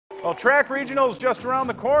Well, track regionals just around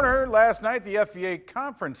the corner. Last night, the FVA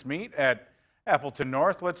conference meet at Appleton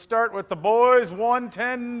North. Let's start with the boys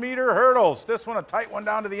 110-meter hurdles. This one a tight one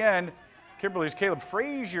down to the end. Kimberly's Caleb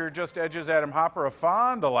Frazier just edges Adam Hopper of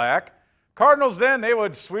Fond du Lac. Cardinals then, they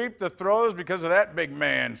would sweep the throws because of that big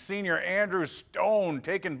man. Senior Andrew Stone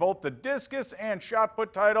taking both the discus and shot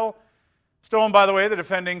put title. Stone, by the way, the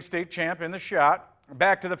defending state champ in the shot.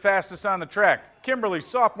 Back to the fastest on the track. Kimberly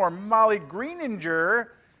sophomore Molly Greeninger.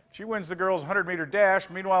 She wins the girls' 100-meter dash.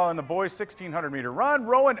 Meanwhile, in the boys' 1,600-meter run,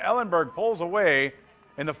 Rowan Ellenberg pulls away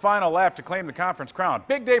in the final lap to claim the conference crown.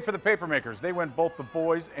 Big day for the Papermakers. They win both the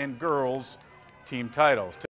boys and girls team titles.